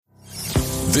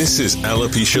This is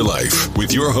Alopecia Life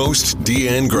with your host,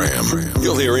 Deanne Graham.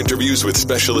 You'll hear interviews with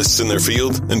specialists in their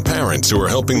field and parents who are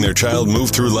helping their child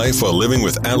move through life while living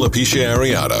with alopecia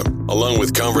areata, along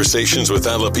with conversations with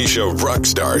alopecia rock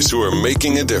stars who are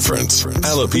making a difference.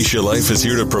 Alopecia Life is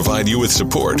here to provide you with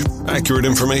support, accurate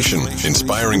information,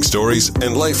 inspiring stories,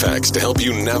 and life hacks to help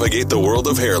you navigate the world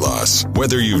of hair loss.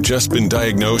 Whether you've just been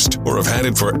diagnosed or have had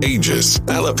it for ages,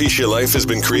 Alopecia Life has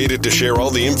been created to share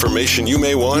all the information you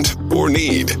may want or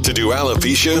need to do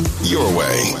alopecia your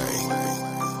way.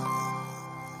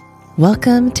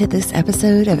 Welcome to this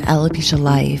episode of Alopecia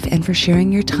Life and for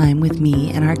sharing your time with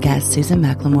me and our guest, Susan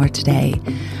McLemore, today.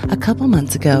 A couple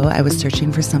months ago, I was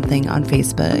searching for something on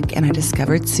Facebook and I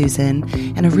discovered Susan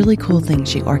and a really cool thing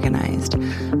she organized.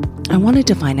 I wanted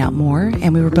to find out more,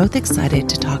 and we were both excited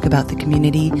to talk about the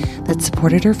community that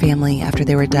supported her family after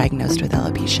they were diagnosed with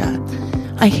alopecia.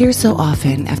 I hear so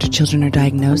often after children are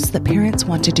diagnosed that parents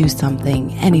want to do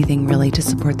something, anything really, to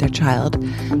support their child.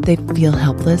 They feel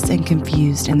helpless and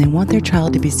confused, and they want their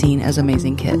child to be seen as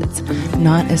amazing kids,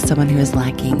 not as someone who is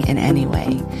lacking in any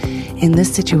way. In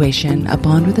this situation, a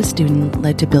bond with a student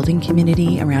led to building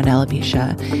community around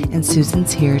alopecia, and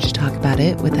Susan's here to talk about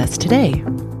it with us today.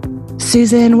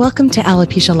 Susan, welcome to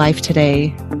Alopecia Life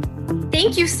today.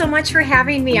 Thank you so much for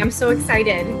having me. I'm so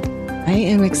excited. I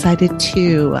am excited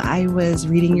too. I was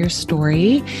reading your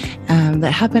story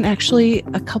that happened actually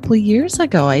a couple years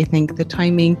ago. I think the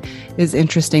timing is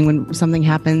interesting when something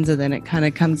happens and then it kind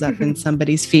of comes up in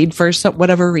somebody's feed for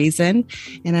whatever reason.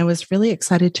 And I was really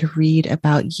excited to read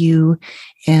about you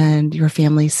and your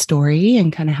family's story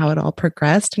and kind of how it all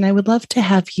progressed. And I would love to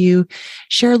have you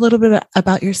share a little bit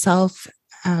about yourself,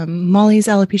 Molly's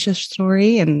alopecia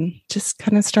story, and just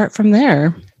kind of start from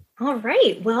there. All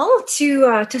right. Well,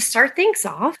 to start things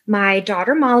off, my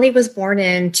daughter Molly was born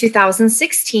in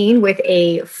 2016 with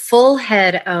a full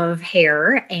head of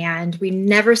hair, and we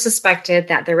never suspected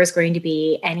that there was going to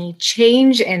be any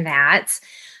change in that.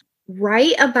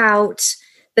 Right about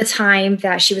the time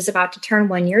that she was about to turn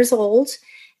 1 year old,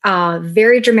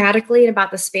 very dramatically, in about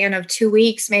the span of 2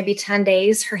 weeks, maybe 10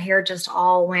 days, her hair just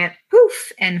all went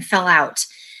poof and fell out.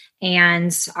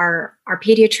 And our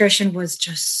pediatrician was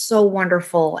just so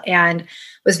wonderful and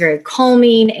was very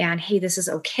calming and, hey, this is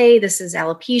okay. This is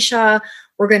alopecia.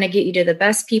 We're going to get you to the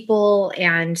best people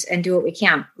and do what we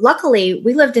can. Luckily,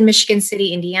 we lived in Michigan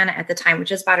City, Indiana at the time,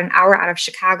 which is about an hour out of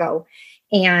Chicago.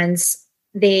 And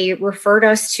they referred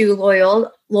us to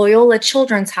Loyola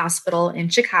Children's Hospital in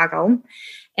Chicago.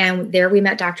 And there we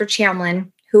met Dr.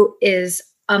 Chamlin, who is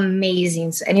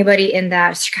amazing. So anybody in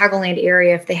that Chicagoland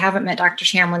area, if they haven't met Dr.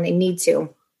 Chamlin, they need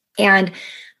to. And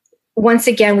once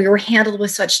again, we were handled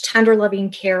with such tender, loving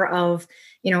care of,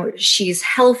 she's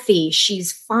healthy,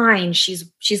 she's fine, she's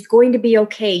going to be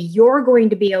okay, you're going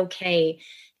to be okay.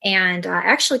 And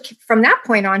actually, from that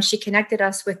point on, she connected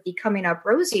us with the Coming Up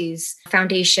Rosie's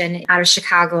Foundation out of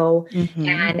Chicago. Mm-hmm.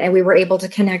 And we were able to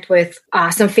connect with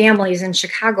some families in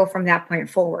Chicago from that point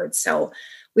forward. So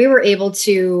we were able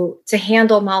to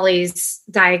handle Molly's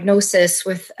diagnosis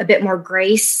with a bit more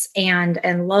grace and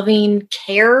loving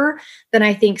care than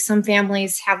I think some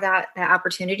families have that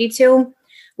opportunity to,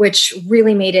 which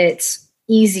really made it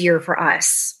easier for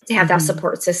us to have that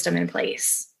support system in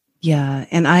place. Yeah.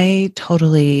 And I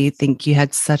totally think you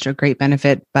had such a great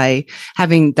benefit by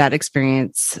having that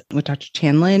experience with Dr.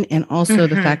 Chamlin, and also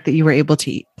the fact that you were able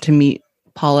to meet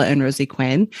Paula and Rosie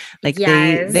Quinn. Like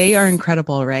yes. they are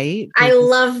incredible, right? I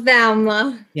love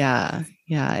them. Yeah.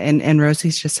 Yeah. And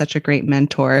Rosie's just such a great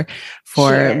mentor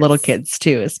for little kids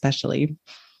too, especially.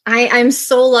 I'm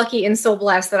so lucky and so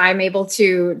blessed that I'm able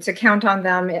to count on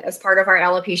them as part of our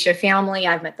alopecia family.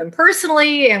 I've met them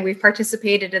personally and we've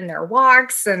participated in their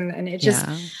walks and it just,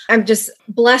 I'm just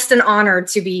blessed and honored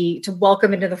to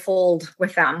welcome into the fold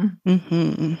with them.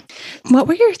 Mm-hmm. What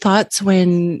were your thoughts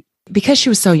because she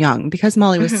was so young, because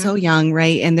Molly was so young,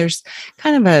 right? And there's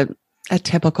kind of a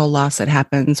typical loss that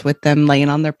happens with them laying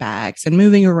on their backs and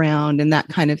moving around and that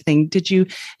kind of thing. Did you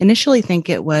initially think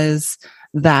it was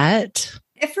that?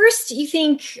 At first you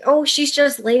think, oh, she's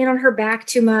just laying on her back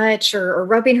too much or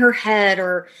rubbing her head,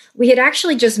 or we had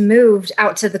actually just moved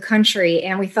out to the country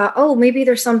and we thought, oh, maybe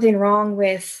there's something wrong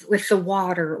with the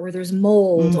water, or there's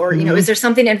mold, or, is there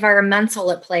something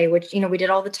environmental at play, which, we did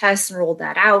all the tests and ruled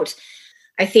that out.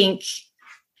 I think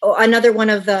another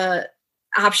one of the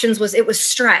options was it was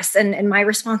stress. And my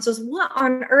response was, what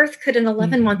on earth could an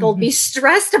 11-month-old be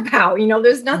stressed about?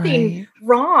 There's nothing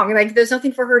wrong. Like there's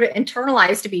nothing for her to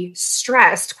internalize to be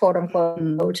stressed, quote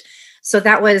unquote. So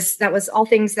that was all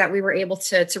things that we were able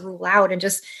to rule out. And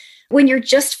just when you're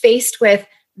just faced with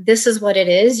this is what it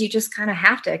is. You just kind of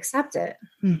have to accept it.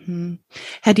 Mm-hmm.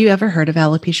 Had you ever heard of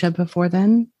alopecia before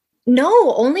then?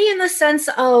 No, only in the sense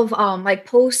of like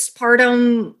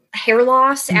postpartum hair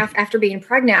loss after being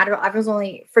pregnant. I was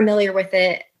only familiar with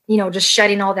it, just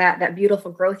shedding all that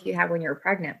beautiful growth you have when you're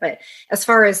pregnant. But as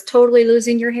far as totally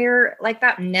losing your hair like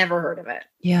that, never heard of it.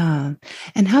 Yeah.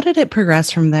 And how did it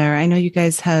progress from there? I know you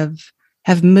guys have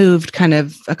moved kind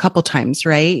of a couple times,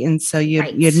 right? And so you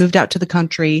had moved out to the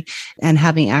country and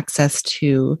having access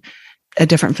to a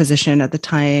different physician at the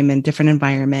time and different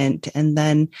environment. And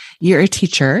then you're a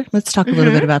teacher. Let's talk a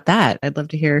little bit about that. I'd love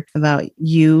to hear about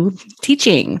you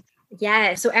teaching.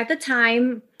 Yeah. So at the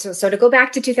time, so to go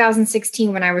back to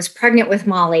 2016, when I was pregnant with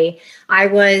Molly, I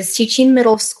was teaching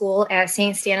middle school at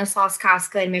St. Stanislaus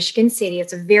Kostka in Michigan City.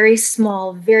 It's a very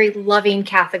small, very loving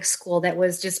Catholic school that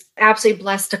was just absolutely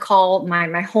blessed to call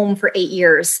my home for 8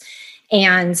 years.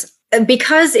 And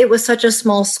because it was such a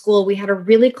small school, we had a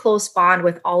really close bond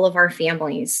with all of our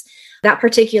families. That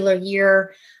particular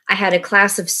year, I had a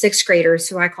class of 6th graders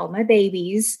who I called my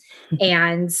babies.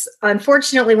 And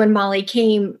unfortunately, when Molly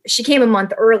came, she came a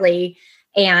month early.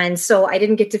 And so I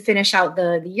didn't get to finish out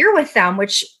the year with them,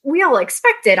 which we all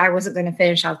expected. I wasn't going to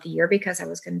finish out the year because I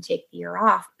was going to take the year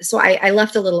off. So I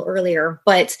left a little earlier,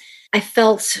 but I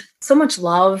felt so much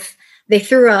love. They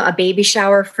threw a baby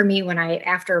shower for me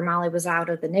after Molly was out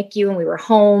of the NICU and we were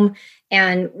home,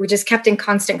 and we just kept in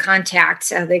constant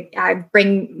contact. I'd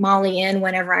bring Molly in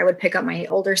whenever I would pick up my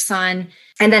older son.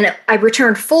 And then I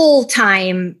returned full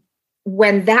time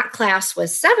when that class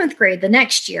was 7th grade the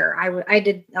next year. I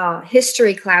did a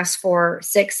history class for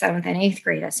 6th, 7th, and 8th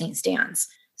grade at St. Stan's.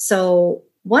 So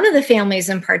one of the families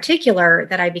in particular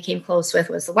that I became close with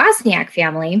was the Wozniak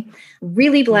family.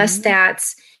 Really blessed that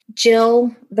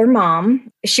Jill, their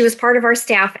mom, she was part of our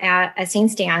staff at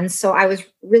St. Stan's. So I was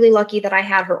really lucky that I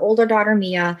had her older daughter,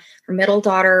 Mia, her middle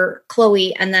daughter,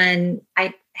 Chloe, and then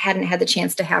I hadn't had the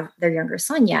chance to have their younger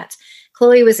son yet.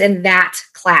 Chloe was in that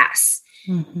class.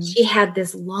 Mm-hmm. She had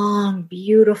this long,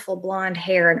 beautiful blonde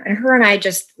hair, and her and I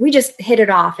we just hit it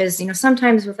off. As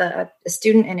sometimes with a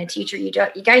student and a teacher, you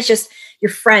guys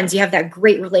you're friends. You have that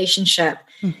great relationship.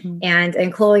 Mm-hmm.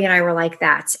 And Chloe and I were like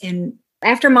that. And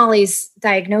after Molly's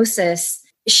diagnosis,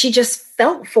 she just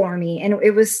felt for me, and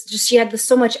it was just, she had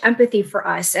so much empathy for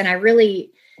us. And I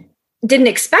really didn't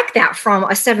expect that from a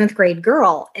 7th grade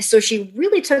girl. So she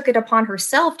really took it upon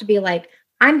herself to be like,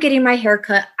 I'm getting my hair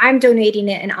cut. I'm donating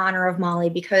it in honor of Molly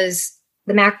because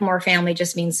the McLemore family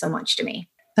just means so much to me.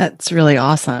 That's really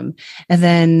awesome. And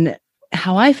then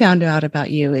how I found out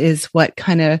about you is what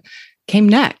kind of came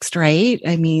next, right?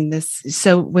 I mean,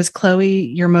 so was Chloe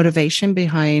your motivation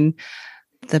behind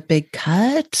the big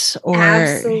cut? Or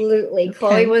Absolutely. Okay.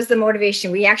 Chloe was the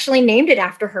motivation. We actually named it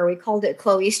after her. We called it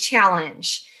Chloe's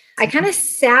Challenge. I kind of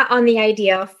sat on the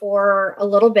idea for a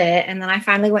little bit, and then I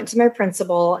finally went to my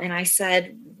principal and I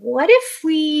said, what if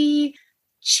we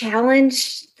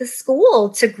challenge the school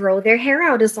to grow their hair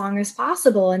out as long as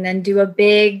possible and then do a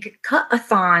big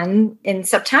cut-a-thon in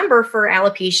September for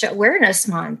Alopecia Awareness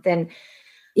Month? And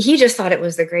he just thought it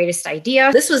was the greatest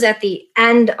idea. This was at the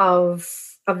end of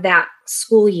that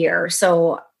school year.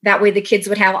 So that way the kids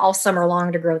would have all summer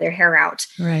long to grow their hair out.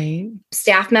 Right.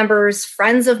 Staff members,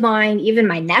 friends of mine, even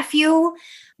my nephew,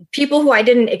 people who I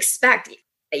didn't expect,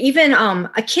 even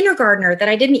a kindergartner that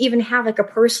I didn't even have like a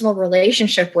personal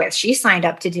relationship with. She signed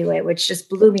up to do it, which just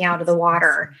blew me out of the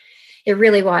water. It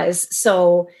really was.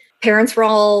 So parents were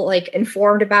all like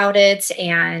informed about it,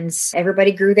 and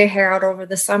everybody grew their hair out over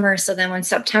the summer. So then when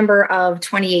September of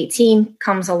 2018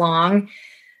 comes along,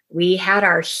 we had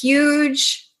our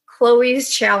huge Chloe's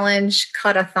Challenge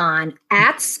cut-a-thon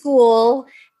at school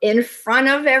in front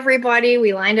of everybody.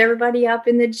 We lined everybody up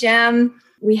in the gym.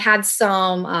 We had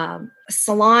some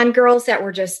salon girls that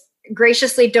were just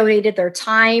graciously donated their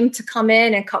time to come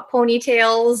in and cut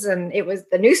ponytails. And it was,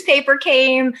 the newspaper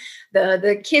came,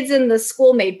 the kids in the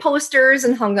school made posters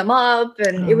and hung them up.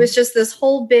 And it was just this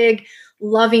whole big,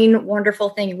 loving, wonderful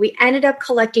thing. We ended up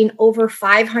collecting over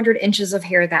 500 inches of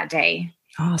hair that day.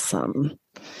 Awesome.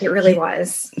 It really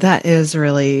was. That is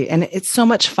really, and it's so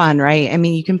much fun, right? I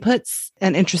mean, you can put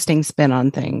an interesting spin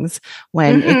on things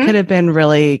when it could have been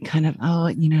really kind of,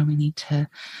 we need to,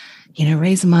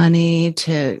 raise money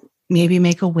to maybe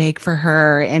make a wig for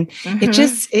her. And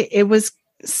it was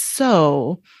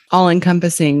so all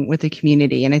encompassing with the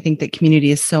community. And I think that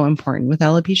community is so important with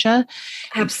alopecia.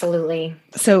 Absolutely.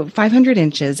 So 500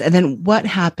 inches. And then what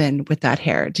happened with that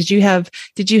hair? Did you have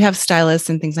stylists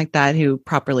and things like that who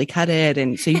properly cut it?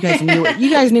 And so you guys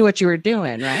knew what you were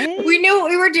doing, right? We knew what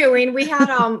we were doing. We had,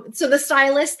 so the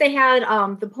stylists, they had,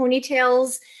 the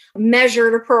ponytails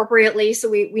measured appropriately. So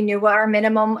we knew what our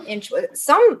minimum inch was.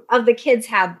 Some of the kids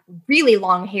had really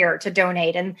long hair to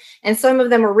donate, and some of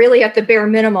them were really at the bare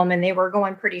minimum and they were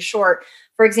going pretty short.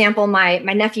 For example, my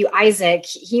nephew Isaac,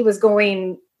 he was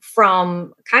going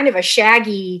from kind of a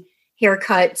shaggy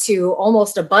haircut to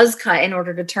almost a buzz cut in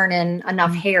order to turn in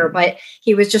enough hair. But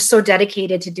he was just so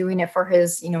dedicated to doing it for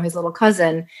his little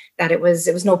cousin that it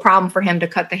was no problem for him to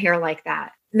cut the hair like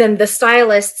that. Then the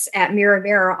stylists at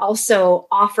Mirror also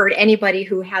offered anybody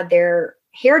who had their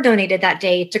hair donated that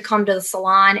day to come to the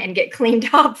salon and get cleaned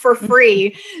up for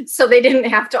free. So they didn't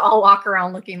have to all walk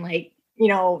around looking like,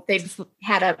 they'd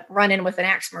had a run-in with an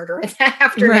axe murderer that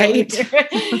afternoon,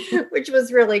 right. Which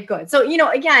was really good. So,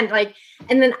 again,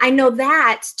 and then I know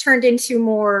that turned into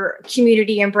more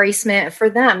community embracement for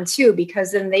them too,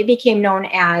 because then they became known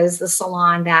as the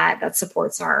salon that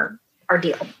supports our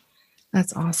deal.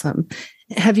 That's awesome.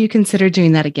 Have you considered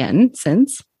doing that again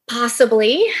since?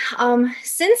 Possibly.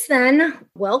 Since then,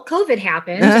 COVID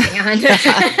happened. And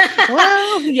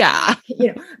well, yeah.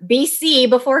 BC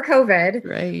before COVID.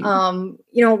 Right.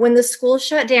 When the school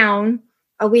shut down,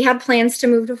 we had plans to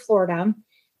move to Florida.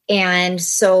 And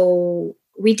so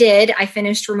we did. I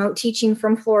finished remote teaching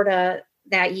from Florida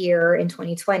that year in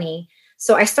 2020.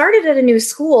 So I started at a new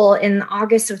school in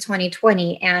August of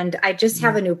 2020, and I just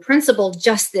have a new principal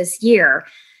just this year.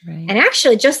 Right. And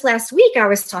actually, just last week, I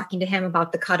was talking to him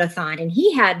about the cut-a-thon, and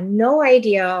he had no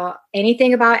idea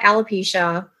anything about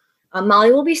alopecia.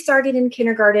 Molly will be starting in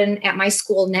kindergarten at my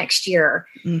school next year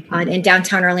in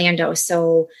downtown Orlando.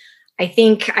 So I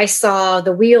think I saw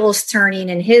the wheels turning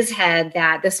in his head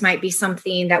that this might be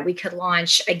something that we could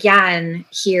launch again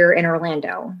here in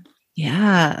Orlando.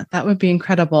 Yeah, that would be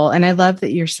incredible. And I love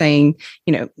that you're saying,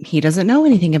 he doesn't know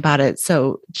anything about it.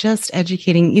 So just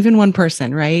educating even one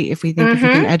person, right? If we think if we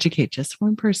can educate just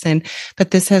one person,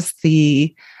 but this has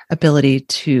the ability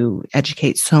to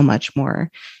educate so much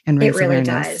more and raise awareness.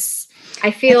 It really does.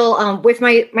 I feel with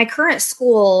my current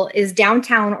school is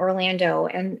downtown Orlando,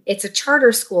 and it's a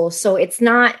charter school. So it's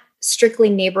not strictly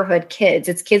neighborhood kids.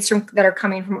 It's kids that are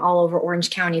coming from all over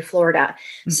Orange County, Florida.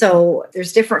 Mm-hmm. So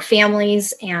there's different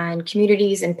families and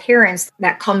communities and parents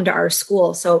that come to our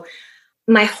school. So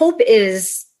my hope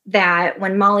is that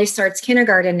when Molly starts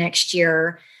kindergarten next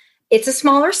year, it's a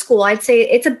smaller school. I'd say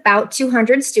it's about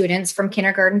 200 students from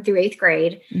kindergarten through 8th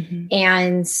grade,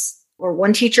 and or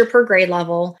one teacher per grade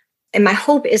level. And my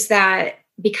hope is that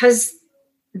because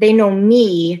they know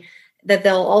me, that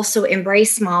they'll also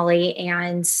embrace Molly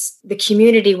and the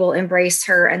community will embrace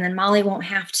her. And then Molly won't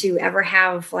have to ever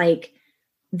have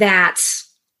that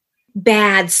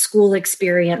bad school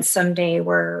experience someday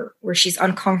where she's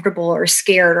uncomfortable or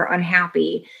scared or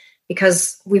unhappy,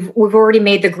 because we've already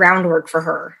made the groundwork for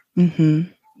her.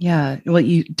 Mm-hmm. Yeah. Well,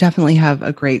 you definitely have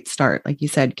a great start, like you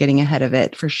said, getting ahead of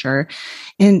it for sure.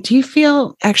 And do you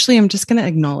feel, actually, I'm just going to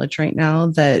acknowledge right now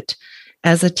that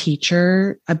as a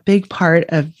teacher, a big part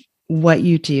of what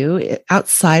you do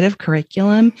outside of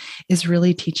curriculum is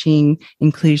really teaching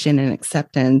inclusion and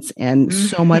acceptance and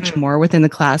so much more within the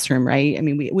classroom, right? I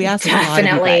mean, we ask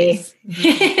definitely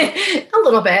a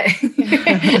little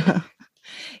bit.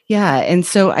 Yeah. And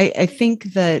so I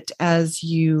think that as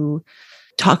you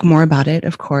talk more about it,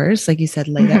 of course, like you said,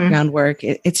 lay that groundwork,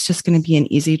 it's just going to be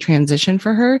an easy transition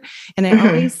for her. And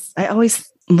I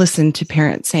always listen to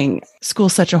parents saying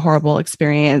school's such a horrible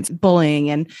experience, bullying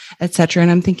and et cetera.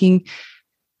 And I'm thinking,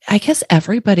 I guess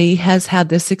everybody has had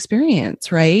this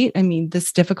experience, right? I mean,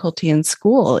 this difficulty in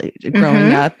school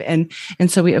growing up. And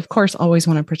so we, of course, always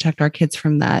want to protect our kids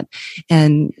from that.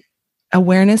 And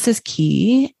awareness is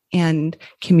key and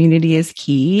community is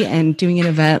key. And doing an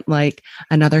event like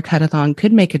another cut-a-thon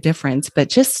could make a difference, but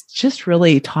just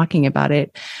really talking about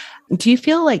it. Do you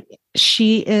feel like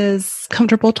she is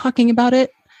comfortable talking about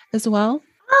it as well?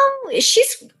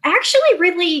 She's actually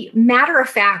really matter of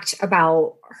fact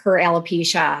about her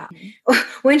alopecia.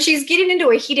 When she's getting into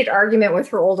a heated argument with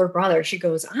her older brother, she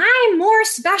goes, "I'm more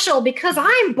special because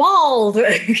I'm bald."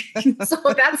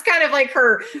 So that's kind of like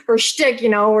her shtick,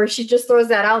 where she just throws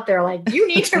that out there. Like, you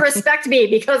need to respect me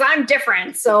because I'm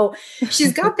different. So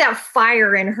she's got that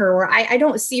fire in her where I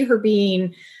don't see her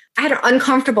being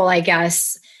uncomfortable, I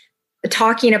guess,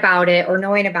 talking about it or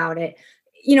knowing about it.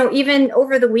 even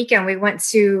over the weekend, we went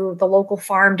to the local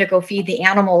farm to go feed the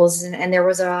animals. And there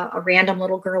was a random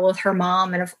little girl with her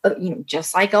mom. And,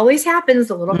 just like always happens,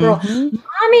 the little girl,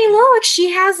 Mommy, look,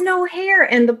 she has no hair.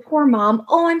 And the poor mom,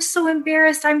 oh, I'm so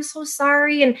embarrassed. I'm so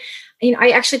sorry. And,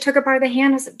 I actually took her by the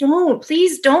hand. I said,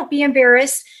 please don't be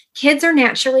embarrassed. Kids are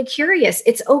naturally curious.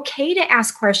 It's okay to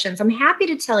ask questions. I'm happy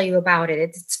to tell you about it.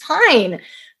 It's fine.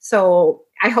 So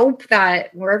I hope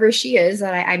that wherever she is,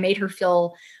 that I made her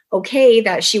feel okay,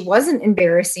 that she wasn't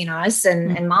embarrassing us,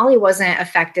 and Molly wasn't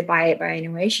affected by it by any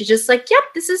way. She's just like, yep,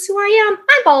 this is who I am.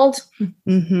 I'm bald.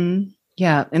 Mm-hmm.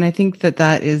 Yeah. And I think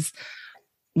that is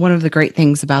one of the great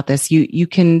things about this. You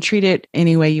can treat it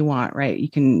any way you want, right? You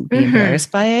can be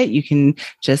embarrassed by it. You can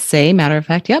just say, matter of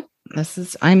fact, yep,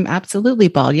 I'm absolutely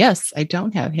bald. Yes, I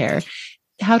don't have hair.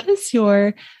 How does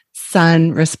your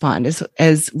son respond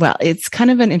as well? It's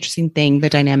kind of an interesting thing, the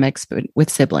dynamics with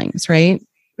siblings, right?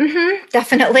 Mm-hmm,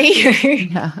 definitely.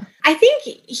 Yeah. I think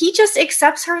he just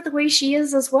accepts her the way she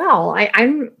is as well.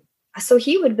 So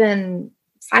he would have been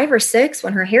 5 or 6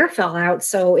 when her hair fell out.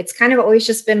 So it's kind of always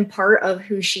just been part of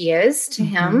who she is to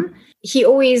him. He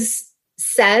always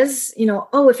says,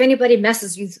 oh, if anybody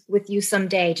messes with you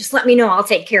someday, just let me know. I'll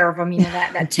take care of them.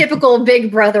 That typical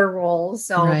big brother role.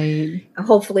 So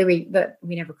hopefully we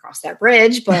never crossed that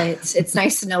bridge, but it's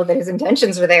nice to know that his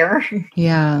intentions were there.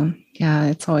 Yeah. Yeah.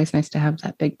 It's always nice to have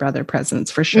that big brother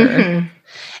presence for sure.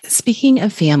 Speaking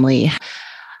of family,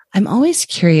 I'm always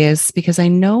curious because I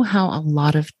know how a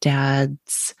lot of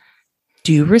dads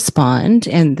do respond,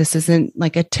 and this isn't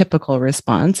like a typical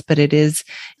response, but it is.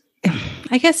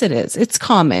 I guess it is. It's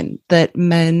common that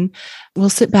men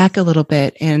will sit back a little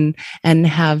bit and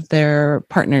have their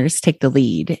partners take the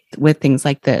lead with things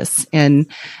like this. And,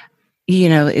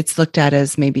 it's looked at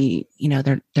as maybe,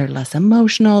 they're less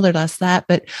emotional, they're less that,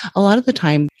 but a lot of the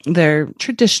time they're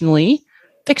traditionally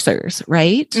fixers,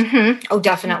 right? Mm-hmm. Oh,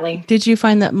 definitely. Did you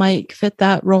find that Mike fit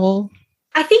that role?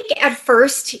 I think at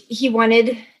first he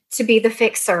wanted to be the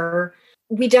fixer.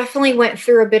 We definitely went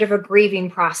through a bit of a grieving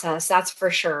process, that's for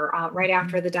sure, right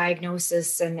after the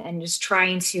diagnosis and just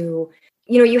trying to,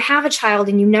 you have a child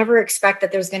and you never expect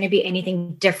that there's going to be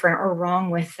anything different or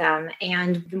wrong with them.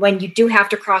 And when you do have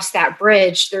to cross that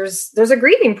bridge, there's a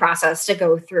grieving process to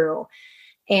go through.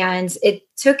 And it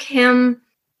took him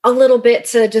a little bit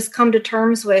to just come to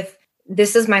terms with,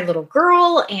 this is my little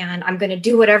girl and I'm going to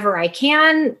do whatever I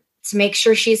can to make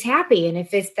sure she's happy. And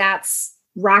if that's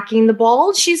rocking the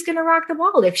bald, she's going to rock the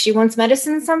bald. If she wants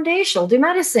medicine someday, she'll do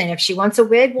medicine. If she wants a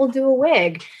wig, we'll do a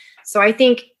wig. So I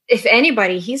think if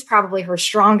anybody, he's probably her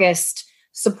strongest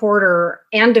supporter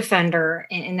and defender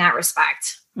in that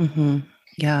respect. Mm-hmm.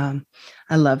 Yeah,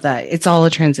 I love that. It's all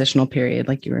a transitional period,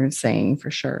 like you were saying,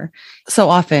 for sure. So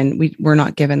often we're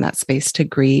not given that space to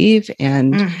grieve.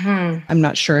 And I'm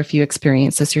not sure if you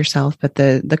experience this yourself, but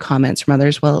the comments from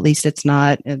others, well, at least it's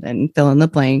not, and then fill in the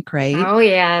blank, right? Oh,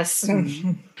 yes.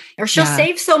 Or she'll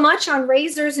save so much on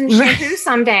razors and shampoo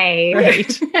someday.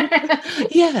 Right.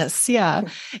 Yes. Yeah.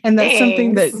 And that's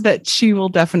something that she will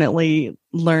definitely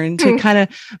learn to kind of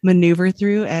maneuver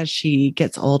through as she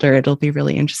gets older. It'll be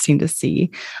really interesting to see.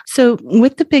 So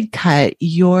with the big cut,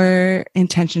 your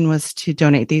intention was to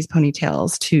donate these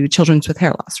ponytails to children with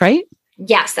hair loss, right?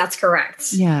 Yes, that's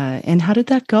correct. Yeah. And how did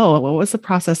that go? What was the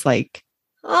process like?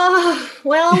 Oh,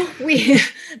 well,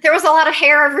 there was a lot of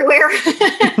hair everywhere.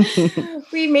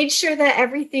 We made sure that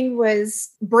everything was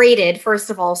braided,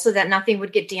 first of all, so that nothing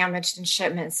would get damaged in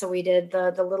shipment. So we did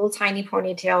the little tiny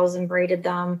ponytails and braided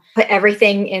them, put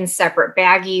everything in separate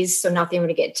baggies so nothing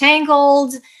would get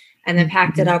tangled, and then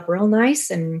packed it up real nice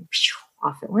and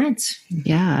off it went.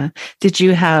 Yeah. Did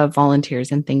you have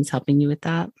volunteers and things helping you with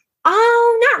that?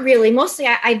 Oh, not really. Mostly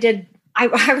I did. I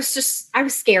was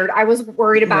scared. I was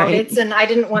worried about it. And I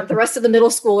didn't want the rest of the middle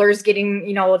schoolers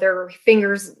getting, their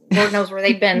fingers, Lord knows where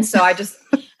they've been. So I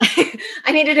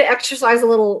needed to exercise a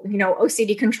little,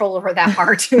 OCD control over that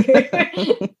part.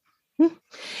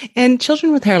 And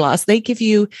children with hair loss, they give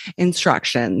you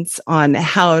instructions on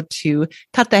how to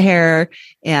cut the hair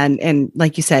and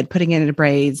like you said, putting it into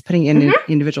braids, putting it in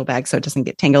individual bags so it doesn't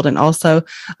get tangled. And also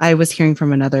I was hearing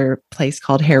from another place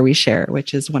called Hair We Share,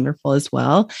 which is wonderful as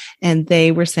well. And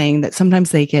they were saying that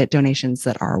sometimes they get donations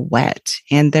that are wet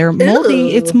and they're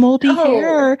moldy. Ooh. It's moldy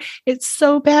hair. It's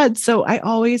so bad. So I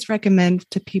always recommend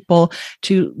to people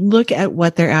to look at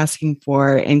what they're asking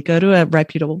for and go to a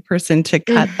reputable person to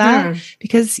cut that.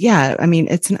 Because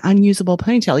it's an unusable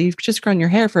ponytail. You've just grown your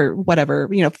hair for whatever,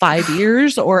 5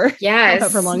 years or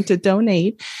however long to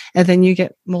donate. And then you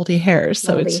get moldy hair.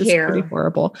 So it's just pretty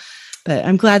horrible. But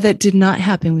I'm glad that did not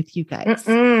happen with you guys.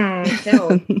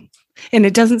 No. And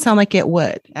it doesn't sound like it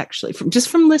would, actually.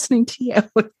 From listening to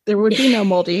you, there would be no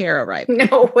moldy hair arriving.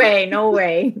 No way. No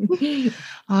way.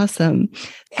 Awesome.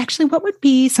 Actually, what would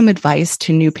be some advice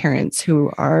to new parents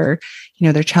who are,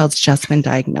 their child's just been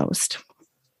diagnosed?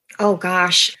 Oh,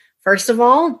 gosh. First of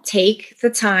all, take the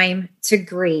time to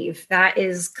grieve. That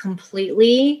is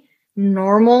completely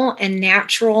normal and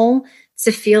natural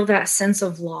to feel that sense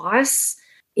of loss.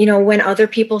 When other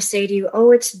people say to you,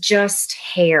 oh, it's just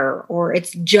hair, or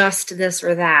it's just this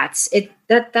or that,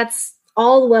 that's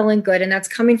all well and good. And that's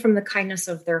coming from the kindness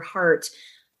of their heart.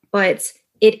 But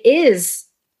it is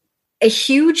a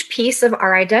huge piece of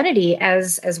our identity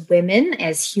as women,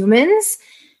 as humans.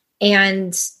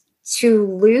 And to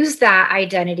lose that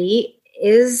identity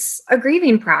is a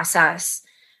grieving process.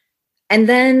 And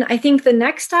then I think the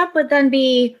next step would then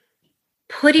be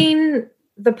putting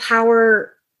the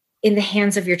power in the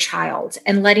hands of your child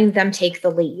and letting them take the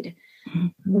lead. Mm-hmm.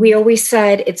 We always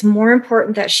said it's more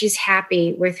important that she's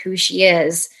happy with who she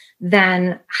is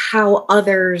than how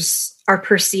others are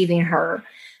perceiving her.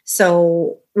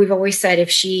 So we've always said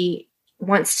if she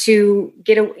wants to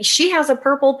she has a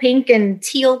purple, pink, and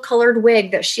teal colored wig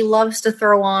that she loves to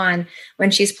throw on when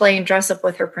she's playing dress up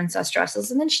with her princess dresses.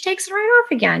 And then she takes it right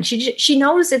off again. She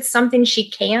knows it's something she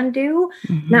can do,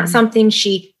 not something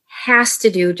she has to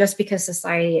do just because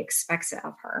society expects it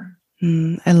of her.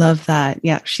 I love that.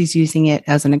 Yeah. She's using it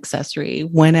as an accessory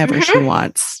whenever she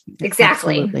wants.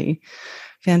 Exactly. Absolutely.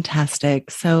 Fantastic.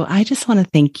 So I just want to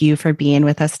thank you for being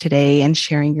with us today and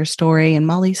sharing your story and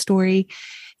Molly's story.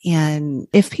 And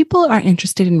if people are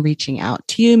interested in reaching out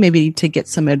to you, maybe to get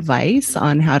some advice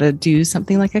on how to do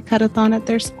something like a cut-a-thon at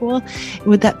their school,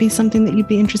 would that be something that you'd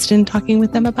be interested in talking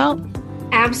with them about?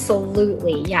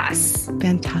 Absolutely. Yes.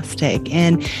 Fantastic.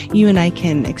 And you and I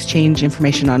can exchange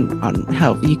information on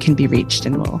how you can be reached,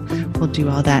 and we'll do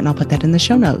all that, and I'll put that in the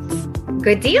show notes.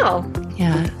 Good deal.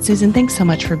 Yeah. Susan, thanks so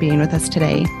much for being with us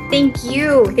today. Thank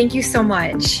you. Thank you so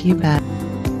much. You bet.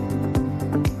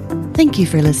 Thank you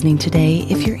for listening today.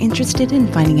 If you're interested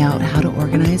in finding out how to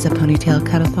organize a ponytail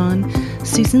cut-a-thon,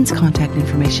 Susan's contact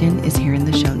information is here in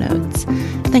the show notes.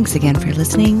 Thanks again for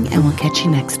listening, and we'll catch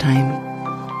you next time.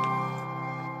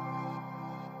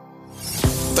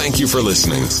 Thank you for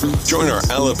listening. Join our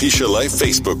Alopecia Life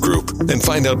Facebook group and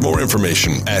find out more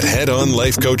information at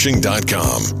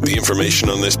headonlifecoaching.com. The information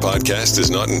on this podcast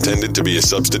is not intended to be a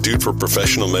substitute for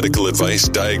professional medical advice,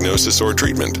 diagnosis, or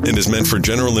treatment, and is meant for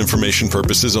general information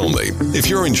purposes only. If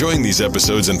you're enjoying these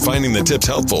episodes and finding the tips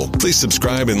helpful, please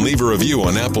subscribe and leave a review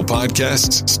on Apple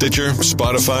Podcasts, Stitcher,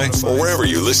 Spotify, or wherever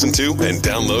you listen to and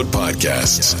download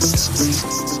podcasts.